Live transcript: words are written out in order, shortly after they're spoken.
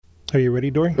Are you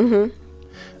ready, Dory?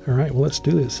 Mm-hmm. All right, well, let's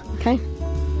do this. Okay.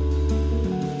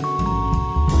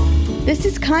 This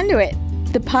is Conduit,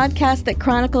 the podcast that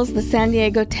chronicles the San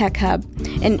Diego Tech Hub,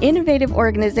 an innovative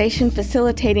organization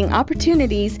facilitating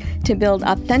opportunities to build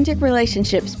authentic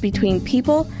relationships between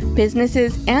people,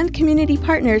 businesses, and community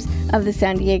partners of the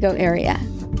San Diego area.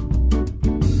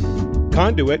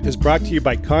 Conduit is brought to you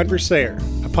by Conversaire,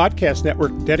 a podcast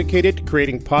network dedicated to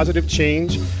creating positive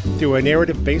change through a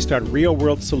narrative based on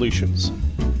real-world solutions.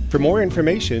 For more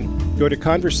information, go to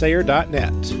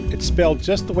conversaire.net. It's spelled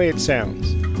just the way it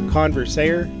sounds,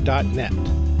 conversaire.net.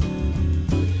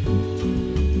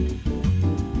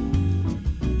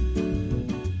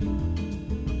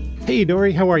 Hey,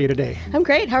 Dory, how are you today? I'm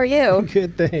great. How are you?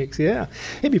 Good, thanks. Yeah.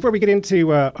 Hey, before we get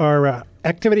into our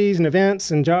activities and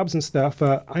events and jobs and stuff,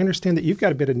 I understand that you've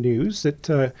got a bit of news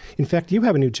that, in fact, you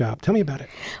have a new job. Tell me about it.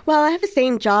 Well, I have the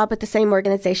same job at the same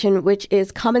organization, which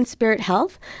is Common Spirit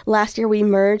Health. Last year, we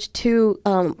merged two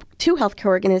healthcare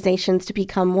organizations to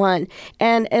become one.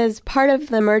 And as part of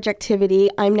the merge activity,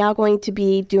 I'm now going to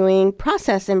be doing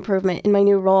process improvement in my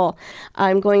new role.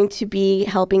 I'm going to be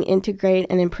helping integrate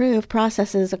and improve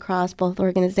processes across both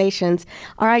organizations.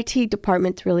 Our IT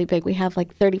department's really big. We have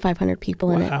like 3,500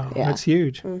 people in it. Wow, that's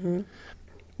huge. Mm-hmm.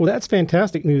 Well, that's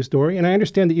fantastic news, Dory. And I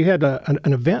understand that you had an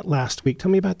event last week. Tell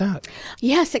me about that.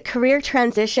 Yes, at Career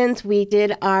Transitions, we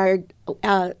did our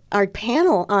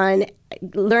panel on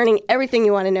learning everything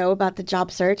you want to know about the job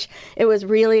search. It was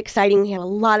really exciting. We had a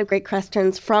lot of great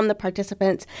questions from the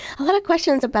participants. A lot of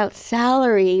questions about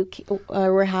salary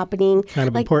were happening. Kind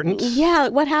of important. Yeah,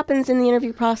 what happens in the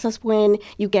interview process when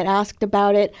you get asked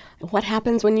about it? What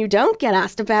happens when you don't get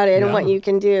asked about it and what you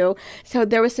can do? So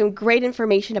there was some great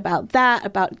information about that,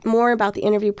 about more about the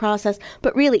interview process,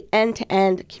 but really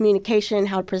end-to-end communication,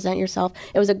 how to present yourself.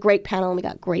 It was a great panel and we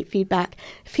got great feedback.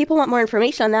 If people want more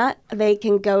information on that, they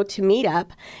can go to Meetup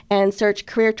and search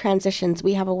Career Transitions.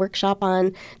 We have a workshop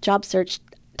on job search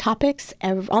topics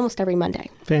almost every Monday.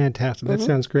 Fantastic. That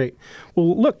sounds great.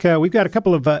 Well, look, we've got a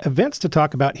couple of events to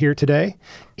talk about here today,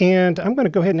 and I'm going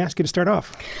to go ahead and ask you to start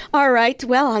off. All right.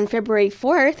 Well, on February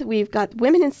 4th, we've got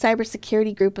Women in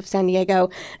Cybersecurity Group of San Diego.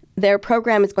 Their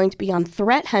program is going to be on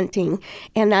threat hunting,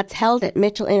 and that's held at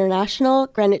Mitchell International,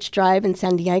 Greenwich Drive in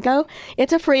San Diego.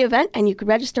 It's a free event, and you can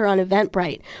register on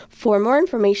Eventbrite. For more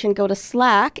information, go to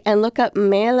Slack and look up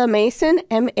Maila Mason,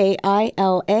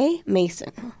 M-A-I-L-A,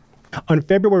 Mason. On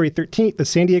February 13th, the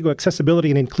San Diego Accessibility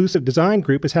and Inclusive Design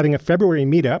Group is having a February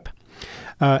meetup.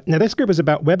 Now, this group is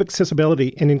about web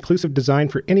accessibility and inclusive design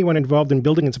for anyone involved in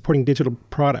building and supporting digital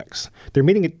products. They're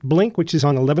meeting at Blink, which is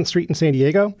on 11th Street in San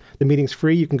Diego. The meeting's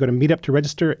free. You can go to Meetup to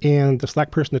register, and the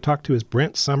Slack person to talk to is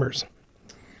Brent Summers.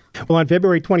 Well, on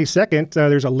February 22nd,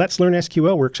 there's a Let's Learn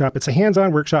SQL workshop. It's a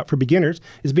hands-on workshop for beginners.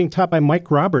 It's being taught by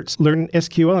Mike Roberts. Learn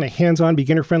SQL in a hands-on,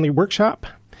 beginner-friendly workshop.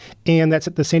 And that's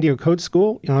at the San Diego Code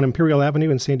School on Imperial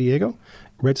Avenue in San Diego.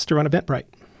 Register on Eventbrite.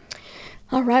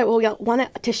 All right. Well, we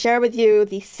want to share with you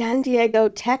the San Diego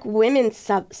Tech Women's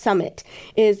Summit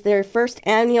is their first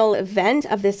annual event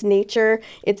of this nature.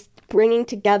 It's bringing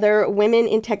together women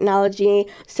in technology,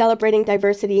 celebrating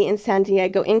diversity in San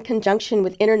Diego in conjunction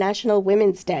with International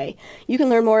Women's Day. You can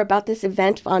learn more about this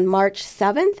event on March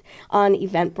 7th on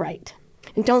Eventbrite.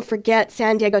 And don't forget,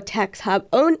 San Diego Tech's Hub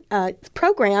own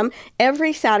program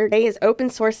every Saturday is Open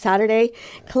Source Saturday.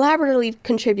 Collaboratively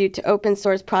contribute to open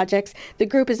source projects. The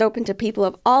group is open to people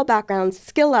of all backgrounds,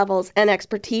 skill levels, and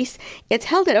expertise. It's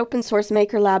held at Open Source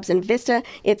Maker Labs in Vista.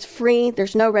 It's free.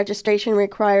 There's no registration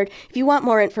required. If you want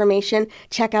more information,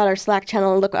 check out our Slack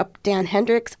channel and look up Dan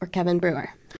Hendricks or Kevin Brewer.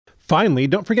 Finally,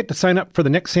 don't forget to sign up for the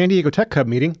next San Diego Tech Hub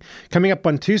meeting coming up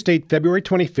on Tuesday, February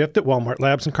 25th at Walmart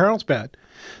Labs in Carlsbad.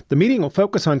 The meeting will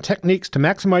focus on techniques to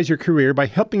maximize your career by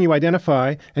helping you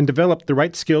identify and develop the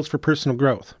right skills for personal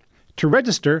growth. To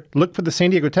register, look for the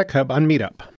San Diego Tech Hub on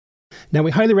Meetup. Now,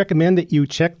 we highly recommend that you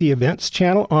check the events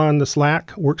channel on the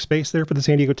Slack workspace there for the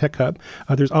San Diego Tech Hub.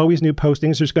 There's always new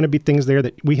postings. There's going to be things there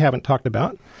that we haven't talked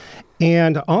about.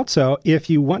 And also, if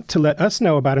you want to let us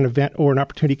know about an event or an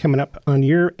opportunity coming up on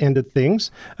your end of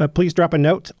things, please drop a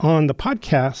note on the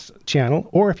podcast channel,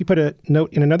 or if you put a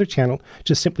note in another channel,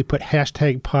 just simply put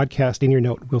 #podcast in your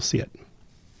note. We'll see it.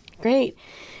 Great.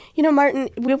 You know, Martin,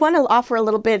 we want to offer a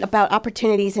little bit about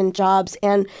opportunities and jobs,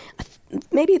 and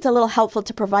maybe it's a little helpful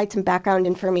to provide some background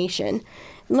information.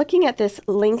 Looking at this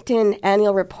LinkedIn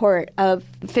annual report of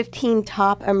 15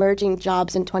 top emerging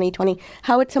jobs in 2020,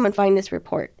 how would someone find this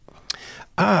report?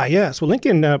 Yes. Well,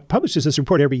 LinkedIn publishes this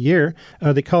report every year.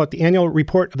 They call it the annual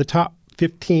report of the top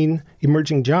 15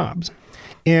 emerging jobs.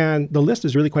 And the list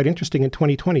is really quite interesting in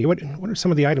 2020. What are some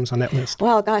of the items on that list?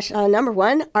 Well, gosh, number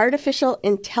one, artificial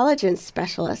intelligence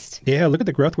specialist. Yeah, look at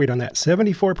the growth rate on that,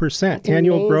 74%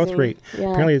 annual growth rate. Yeah.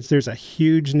 Apparently there's a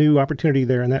huge new opportunity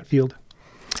there in that field.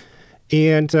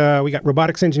 And we got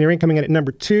robotics engineering coming in at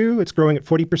number 2. It's growing at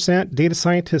 40%. Data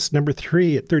scientist, number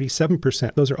 3 at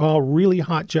 37%. Those are all really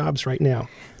hot jobs right now.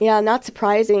 Yeah, not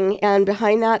surprising. And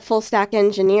behind that, full stack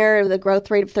engineer, the growth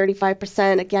rate of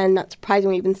 35%. Again, not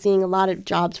surprising. We've been seeing a lot of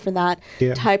jobs for that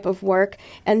type of work.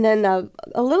 And then a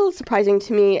little surprising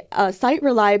to me, site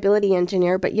reliability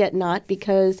engineer, but yet not,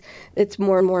 because it's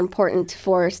more and more important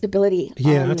for stability.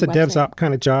 Yeah, that's a DevOps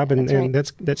kind of job, and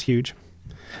that's huge.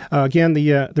 Again,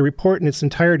 the report in its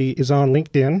entirety is on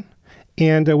LinkedIn,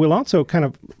 and we'll also kind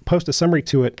of post a summary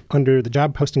to it under the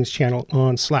job postings channel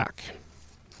on Slack.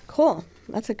 Cool.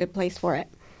 That's a good place for it.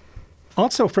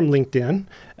 Also from LinkedIn,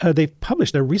 they've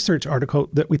published a research article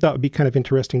that we thought would be kind of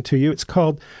interesting to you. It's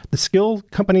called The Skill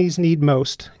Companies Need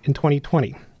Most in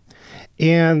 2020.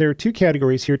 And there are 2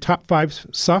 categories here, top 5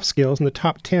 soft skills and the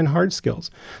top 10 hard skills.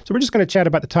 So we're just going to chat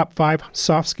about the top 5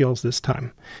 soft skills this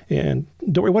time. And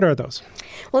Dory, what are those?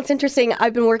 Well, it's interesting.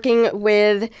 I've been working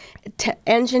with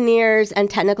engineers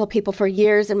and technical people for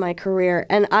years in my career,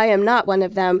 and I am not one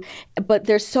of them. But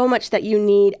there's so much that you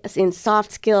need in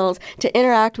soft skills to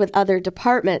interact with other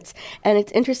departments. And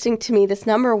it's interesting to me, this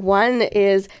number 1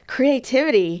 is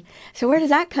creativity. So where does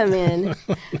that come in?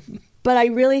 But I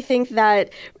really think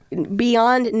that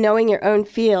beyond knowing your own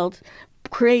field,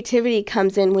 creativity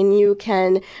comes in when you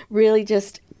can really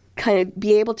just kind of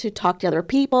be able to talk to other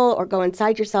people or go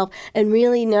inside yourself and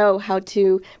really know how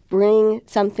to bring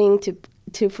something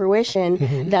to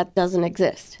fruition that doesn't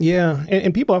exist. Yeah,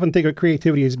 and people often think of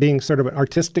creativity as being sort of an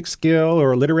artistic skill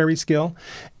or a literary skill.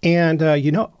 And,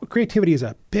 creativity is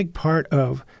a big part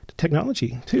of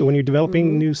technology, too. When you're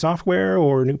developing new software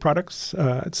or new products,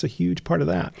 it's a huge part of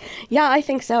that. Yeah, I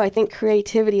think so. I think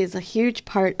creativity is a huge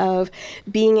part of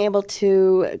being able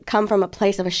to come from a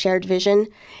place of a shared vision.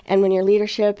 And when your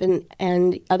leadership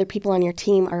and other people on your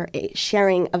team are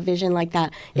sharing a vision like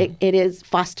that, it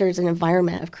fosters an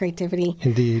environment of creativity.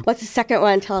 Indeed. What's the second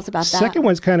one? Tell us about that. Second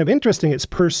one's kind of interesting. It's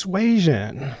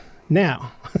persuasion.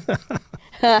 Now,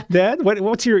 Dad,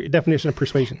 what's your definition of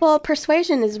persuasion? Well,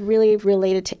 persuasion is really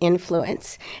related to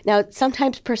influence. Now,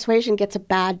 sometimes persuasion gets a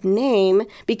bad name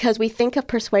because we think of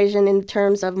persuasion in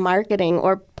terms of marketing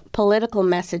or political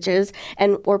messages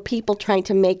or people trying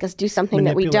to make us do something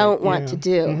that we don't want to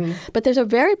do. But there's a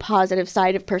very positive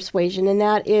side of persuasion, and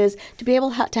that is to be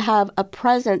able to have a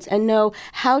presence and know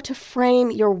how to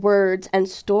frame your words and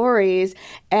stories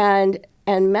and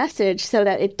message so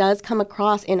that it does come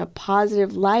across in a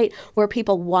positive light where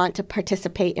people want to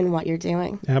participate in what you're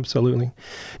doing. Absolutely.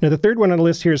 Now, the third one on the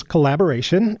list here is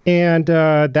collaboration. And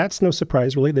that's no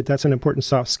surprise, really, that's an important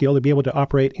soft skill to be able to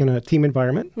operate in a team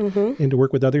environment and to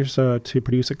work with others to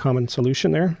produce a common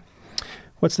solution there.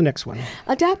 What's the next one?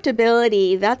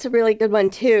 Adaptability. That's a really good one,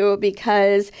 too,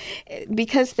 because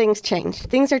things change.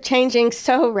 Things are changing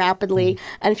so rapidly.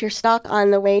 And if you're stuck on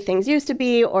the way things used to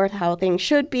be or how things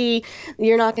should be,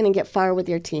 you're not going to get far with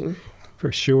your team.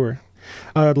 For sure.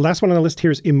 The last one on the list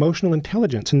here is emotional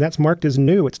intelligence, and that's marked as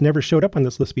new. It's never showed up on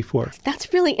this list before.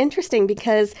 That's really interesting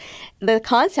because the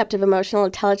concept of emotional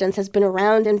intelligence has been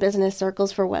around in business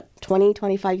circles for, 20,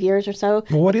 25 years or so.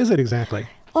 Well, what is it exactly?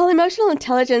 Well, emotional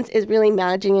intelligence is really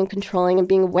managing and controlling and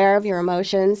being aware of your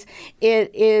emotions.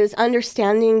 It is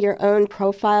understanding your own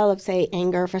profile of, say,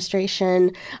 anger,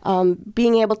 frustration,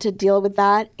 being able to deal with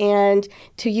that and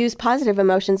to use positive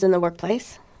emotions in the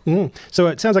workplace. So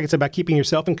it sounds like it's about keeping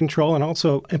yourself in control and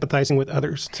also empathizing with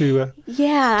others to work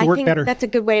I think better. That's a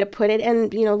good way to put it.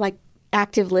 And, like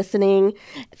active listening,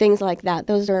 things like that.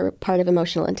 Those are part of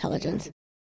emotional intelligence.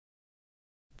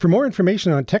 For more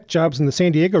information on tech jobs in the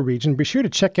San Diego region, be sure to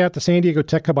check out the San Diego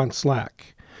Tech Hub on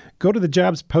Slack. Go to the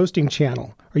jobs posting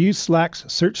channel or use Slack's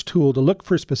search tool to look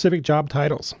for specific job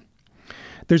titles.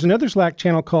 There's another Slack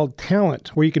channel called Talent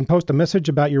where you can post a message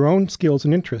about your own skills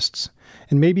and interests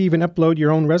and maybe even upload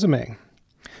your own resume.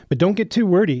 But don't get too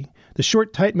wordy. The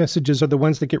short, tight messages are the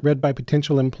ones that get read by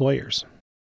potential employers.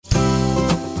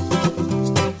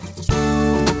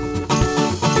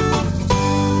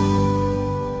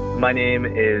 My name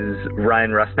is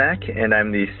Ryan Rusnak, and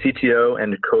I'm the CTO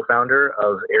and co-founder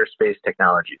of Airspace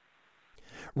Technologies.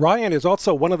 Ryan is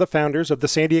also one of the founders of the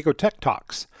San Diego Tech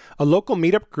Talks, a local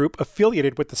meetup group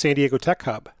affiliated with the San Diego Tech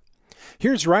Hub.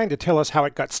 Here's Ryan to tell us how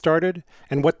it got started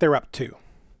and what they're up to.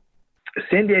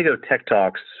 San Diego Tech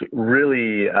Talks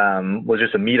really was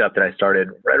just a meetup that I started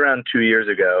right around 2 years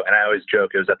ago, and I always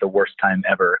joke it was at the worst time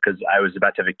ever because I was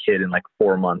about to have a kid in like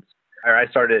 4 months. I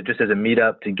started it just as a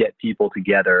meetup to get people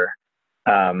together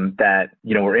that,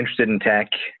 were interested in tech,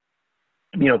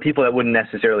 people that wouldn't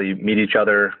necessarily meet each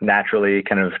other naturally,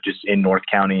 kind of just in North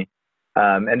County,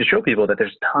 and to show people that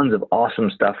there's tons of awesome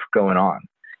stuff going on.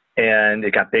 And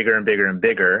it got bigger and bigger and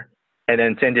bigger. And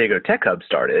then San Diego Tech Hub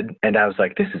started, and I was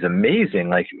like, this is amazing.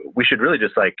 Like, we should really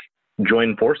just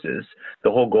join forces.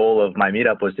 The whole goal of my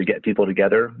meetup was to get people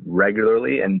together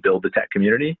regularly and build the tech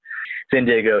community. San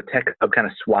Diego Tech Hub kind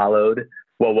of swallowed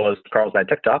what was Carlsbad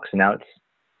Tech Talks, and now it's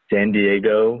San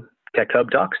Diego Tech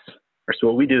Hub Talks. So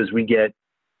what we do is we get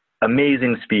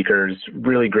amazing speakers,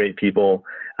 really great people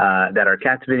that are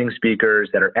captivating speakers,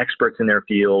 that are experts in their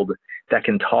field, that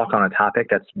can talk on a topic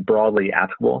that's broadly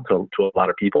applicable to a lot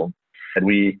of people. And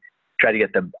we try to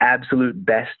get the absolute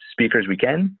best speakers we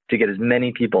can to get as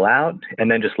many people out,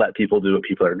 and then just let people do what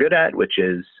people are good at, which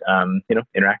is,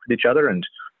 interact with each other and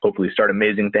hopefully start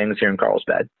amazing things here in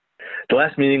Carlsbad. The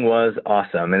last meeting was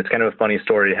awesome, and it's kind of a funny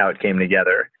story how it came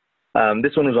together.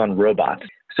 This one was on robots.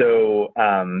 So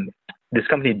this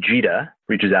company, Jita,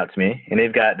 reaches out to me, and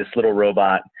they've got this little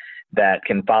robot that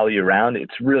can follow you around.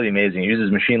 It's really amazing. It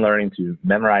uses machine learning to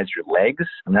memorize your legs.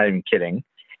 I'm not even kidding.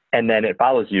 And then it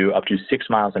follows you up to 6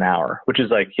 miles an hour, which is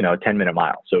a 10-minute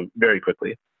mile. So very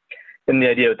quickly. And the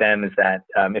idea with them is that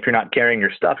if you're not carrying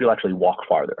your stuff, you'll actually walk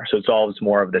farther. So it solves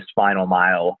more of this final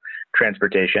mile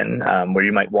transportation where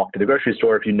you might walk to the grocery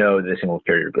store if you know this thing will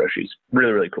carry your groceries.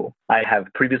 Really, really cool. I have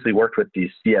previously worked with the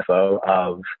CFO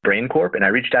of Brain Corp, and I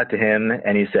reached out to him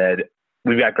and he said,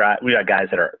 we got guys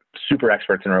that are super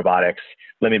experts in robotics.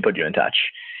 Let me put you in touch.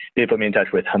 They put me in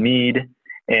touch with Hamid.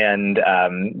 And,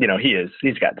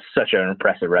 he's got such an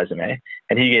impressive resume.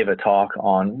 And he gave a talk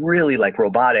on really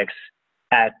robotics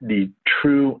at the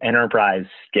true enterprise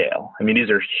scale. I mean, these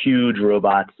are huge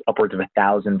robots, upwards of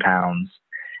 1,000 pounds,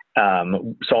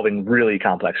 solving really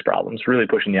complex problems, really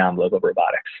pushing the envelope of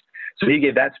robotics. So he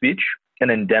gave that speech and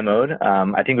then demoed,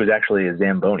 I think it was actually a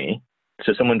Zamboni.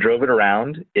 So someone drove it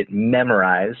around, it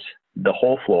memorized the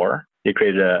whole floor. It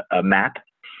created a map.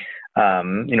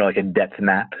 Like a depth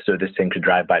map, so this thing could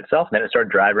drive by itself. And then it started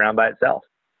driving around by itself.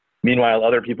 Meanwhile,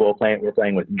 other people were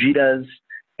playing with Jitas,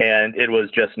 and it was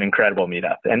just an incredible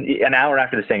meetup. And an hour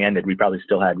after this thing ended, we probably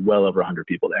still had well over 100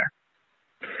 people there.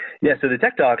 Yeah, so the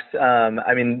Tech Talks,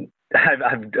 I've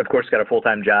of course got a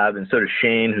full-time job, and so does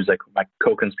Shane, who's my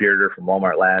co-conspirator from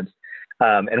Walmart Labs.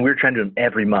 And we were trying to do them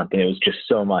every month, and it was just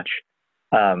so much.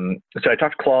 So I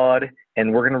talked to Claude,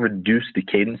 and we're going to reduce the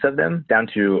cadence of them down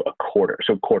to a quarter,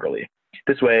 so quarterly.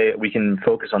 This way we can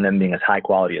focus on them being as high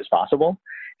quality as possible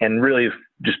and really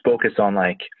just focus on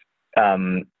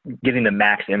getting the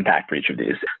max impact for each of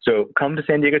these. So come to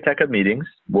San Diego Tech Hub meetings.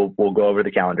 We'll go over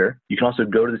the calendar. You can also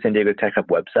go to the San Diego Tech Hub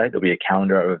website. There'll be a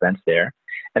calendar of events there.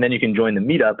 And then you can join the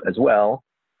meetup as well,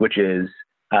 which is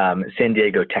San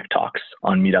Diego Tech Talks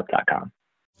on meetup.com.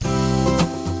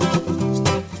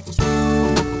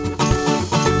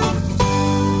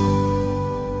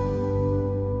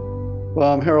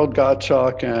 Well, I'm Harold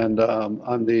Gottschalk, and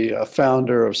I'm the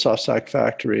founder of SoftStack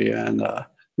Factory and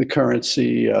the current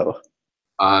CEO.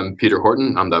 I'm Peter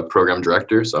Horton. I'm the program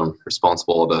director, so I'm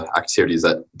responsible for the activities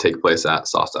that take place at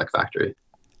SoftStack Factory.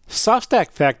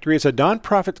 SoftStack Factory is a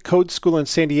nonprofit code school in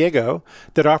San Diego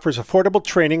that offers affordable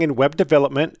training in web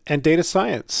development and data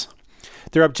science.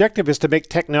 Their objective is to make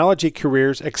technology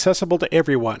careers accessible to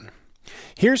everyone.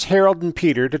 Here's Harold and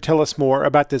Peter to tell us more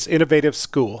about this innovative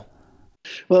school.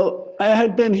 Well, I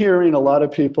had been hearing a lot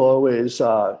of people always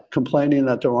complaining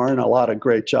that there aren't a lot of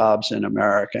great jobs in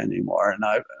America anymore. And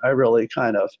I really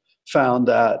kind of found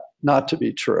that not to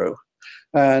be true.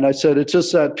 And I said, it's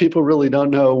just that people really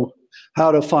don't know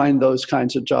how to find those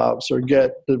kinds of jobs or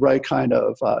get the right kind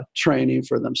of training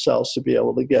for themselves to be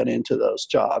able to get into those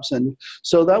jobs. And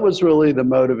so that was really the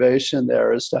motivation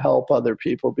there, is to help other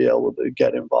people be able to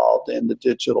get involved in the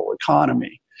digital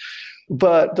economy.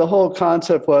 But the whole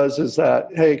concept is that,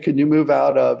 hey, can you move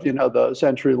out of, those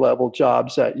entry-level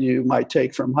jobs that you might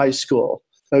take from high school,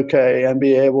 okay, and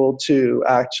be able to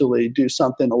actually do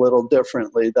something a little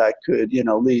differently that could,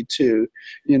 lead to,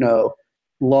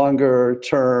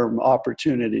 longer-term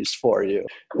opportunities for you.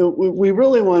 We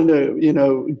really want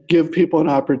to, give people an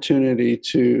opportunity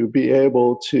to be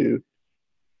able to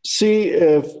see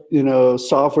if,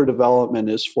 software development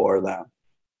is for them.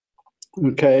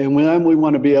 Okay, and then we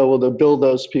want to be able to build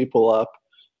those people up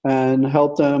and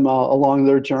help them along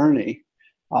their journey.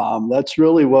 That's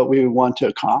really what we want to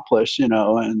accomplish, and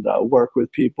work with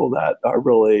people that are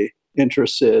really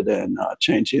interested in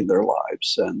changing their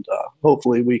lives. And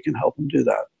hopefully we can help them do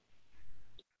that.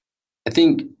 I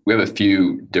think we have a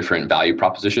few different value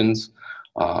propositions.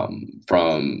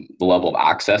 from the level of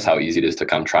access, how easy it is to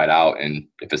come try it out. And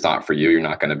if it's not for you, you're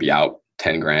not going to be out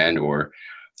 10 grand or,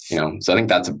 so I think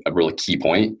that's a really key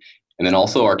point. And then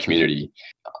also our community.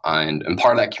 And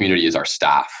part of that community is our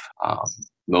staff.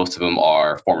 Most of them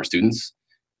are former students,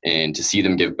 and to see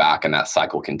them give back and that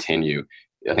cycle continue,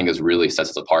 I think is really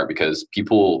sets us apart, because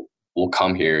people will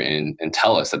come here and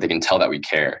tell us that they can tell that we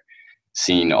care.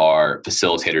 Seeing our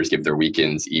facilitators give their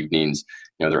weekends, evenings,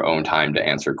 their own time to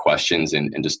answer questions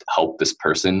and just help this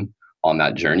person on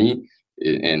that journey,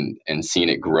 and seeing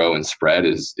it grow and spread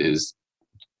is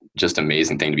just an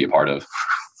amazing thing to be a part of.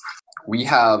 We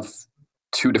have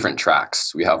 2 different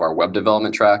tracks. We have our web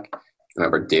development track and we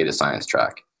have our data science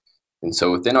track. And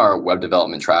so within our web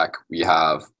development track, we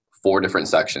have 4 different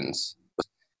sections.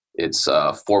 It's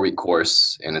a 4-week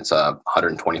course and it's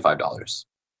 $125.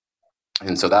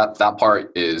 And so that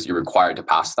part is, you're required to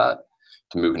pass that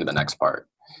to move into the next part.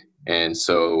 And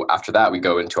so after that, we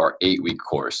go into our 8-week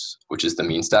course, which is the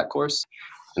MeanStack course.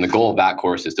 And the goal of that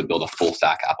course is to build a full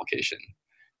stack application.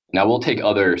 Now we'll take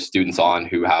other students on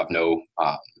who have no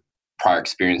prior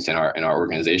experience in our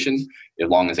organization. As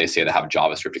long as they say they have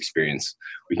JavaScript experience,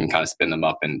 we can kind of spin them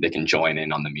up and they can join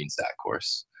in on the MeanStack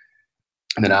course.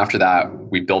 And then after that,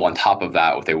 we build on top of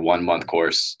that with a 1-month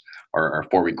course or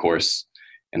 4-week course.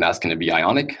 And that's going to be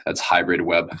Ionic. That's hybrid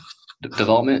web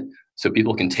development. So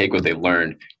people can take what they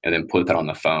learned and then put that on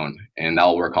the phone, and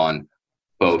that'll work on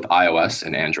both iOS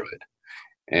and Android.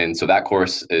 And so that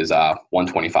course is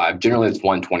 $125. Generally, it's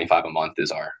 $125 a month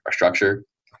is our structure.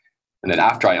 And then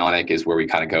after Ionic is where we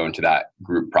kind of go into that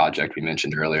group project we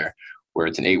mentioned earlier, where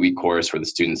it's an 8-week course where the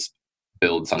students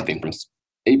build something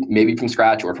maybe from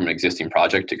scratch or from an existing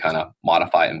project to kind of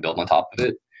modify and build on top of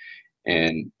it.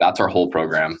 And that's our whole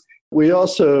program. We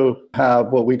also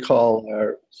have what we call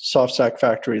our SoftStack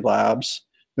Factory Labs,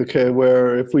 okay,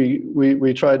 where if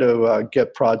we try to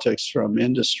get projects from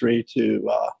industry to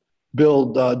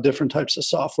build different types of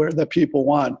software that people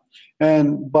want.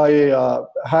 And by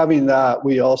having that,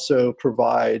 we also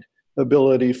provide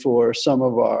ability for some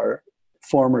of our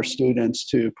former students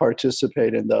to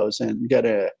participate in those and get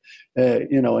an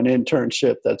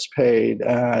internship that's paid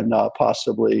and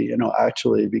possibly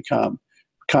actually become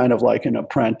kind of like an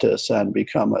apprentice and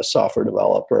become a software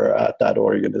developer at that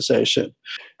organization.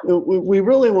 We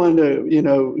really want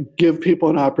to, give people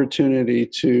an opportunity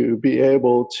to be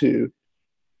able to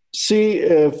see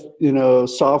if,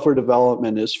 software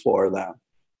development is for them.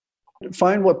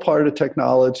 Find what part of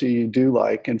technology you do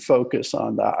like and focus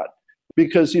on that.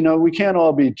 Because, we can't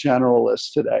all be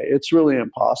generalists today. It's really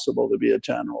impossible to be a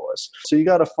generalist. So you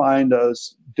got to find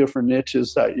those different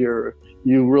niches that you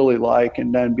really like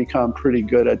and then become pretty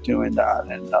good at doing that.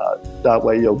 And that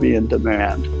way you'll be in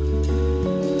demand.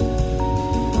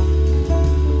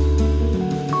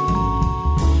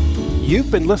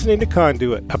 You've been listening to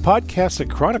Conduit, a podcast that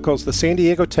chronicles the San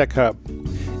Diego Tech Hub.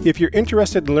 If you're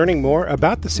interested in learning more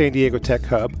about the San Diego Tech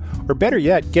Hub, or better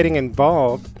yet, getting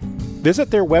involved,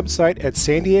 visit their website at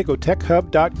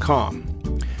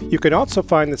sandiegotechhub.com. You can also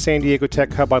find the San Diego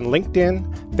Tech Hub on LinkedIn,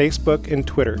 Facebook, and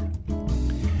Twitter.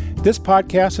 This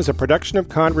podcast is a production of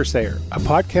Conversair, a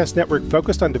podcast network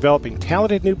focused on developing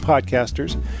talented new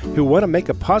podcasters who want to make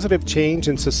a positive change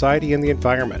in society and the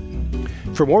environment.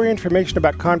 For more information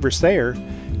about Conversair,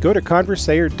 go to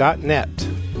conversair.net.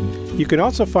 You can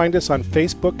also find us on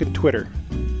Facebook and Twitter.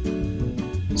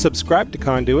 Subscribe to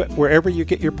Conduit wherever you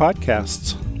get your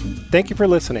podcasts. Thank you for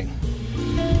listening.